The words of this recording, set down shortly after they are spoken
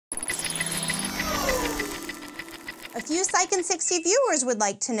A few Psych in 60 viewers would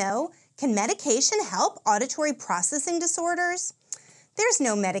like to know, can medication help auditory processing disorders? There's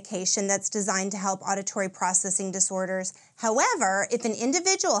no medication that's designed to help auditory processing disorders. However, if an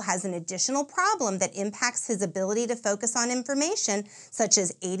individual has an additional problem that impacts his ability to focus on information, such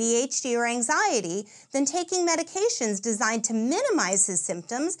as ADHD or anxiety, then taking medications designed to minimize his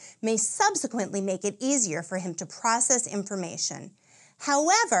symptoms may subsequently make it easier for him to process information.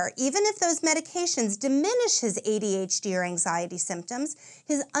 However, even if those medications diminish his ADHD or anxiety symptoms,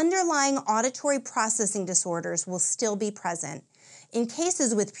 his underlying auditory processing disorders will still be present. In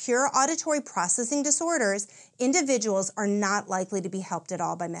cases with pure auditory processing disorders, individuals are not likely to be helped at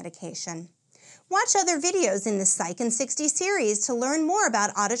all by medication. Watch other videos in the Psych in 60 series to learn more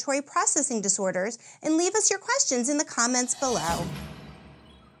about auditory processing disorders and leave us your questions in the comments below.